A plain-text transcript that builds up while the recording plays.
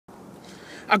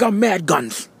I got mad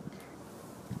guns.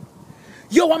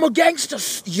 Yo, I'm a gangster,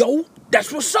 yo.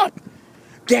 That's what's up.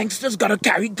 Gangsters gotta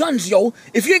carry guns, yo.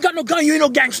 If you ain't got no gun, you ain't no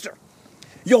gangster.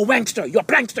 You're a wankster, you're a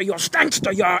prankster, you're a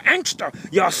stankster, you're a angster,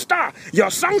 you're a star, you're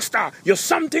a songster, you're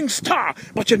something star,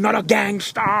 but you're not a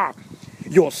gangster.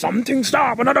 You're something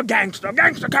star, but not a gangster.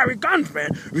 Gangster carry guns,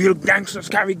 man. Real gangsters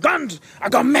carry guns. I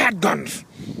got mad guns.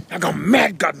 I got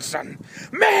mad guns, son.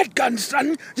 Mad guns,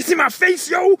 son. You see my face,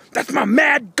 yo? That's my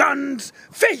mad guns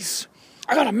face.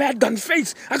 I got a mad gun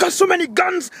face. I got so many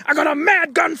guns. I got a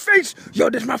mad gun face. Yo,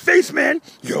 this my face, man.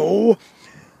 Yo,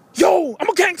 I'm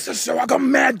a gangster, so I got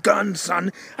mad guns,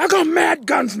 son. I got mad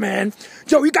guns, man.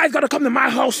 Yo, you guys gotta come to my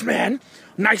house, man.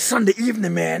 Nice Sunday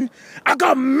evening, man. I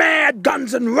got mad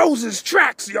Guns N' Roses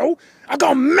tracks, yo. I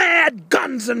got mad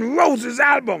Guns N' Roses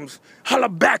albums. Holla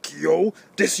back, yo.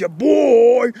 This your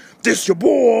boy. This your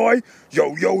boy.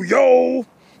 Yo, yo, yo.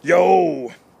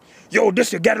 Yo. Yo,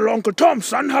 this your Get Uncle Tom,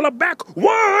 son. Holla back.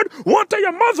 Word. What to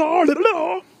your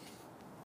mother?